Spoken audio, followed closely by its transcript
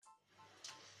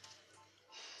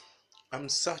I'm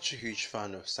such a huge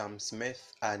fan of Sam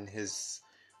Smith, and his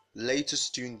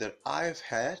latest tune that I've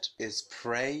heard is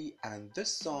Pray, and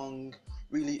this song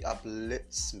really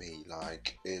uplifts me.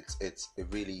 Like it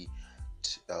really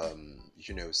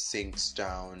sinks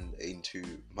down into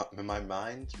my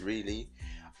mind. Really,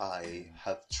 I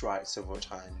have tried several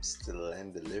times to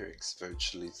learn the lyrics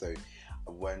virtually. So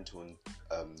I went on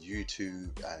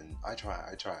YouTube and I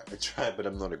try, but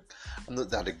I'm not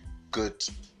that a good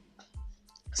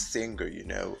singer.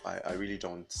 I really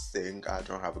don't sing. I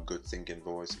don't have a good singing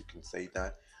voice. You can say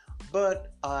that,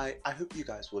 but I hope you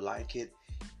guys will like it.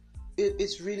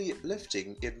 It's really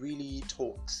uplifting. It really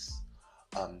talks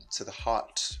to the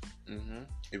heart.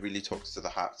 It really talks to the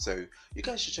heart. So you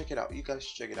guys should check it out. You guys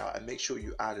should check it out and make sure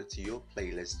you add it to your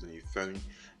playlist on your phone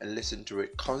and listen to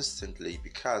it constantly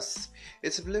because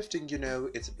it's uplifting.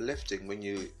 It's uplifting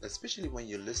especially when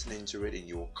you're listening to it in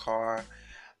your car,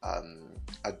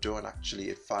 at dawn, actually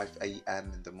at 5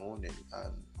 a.m. in the morning.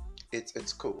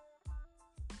 It's cool.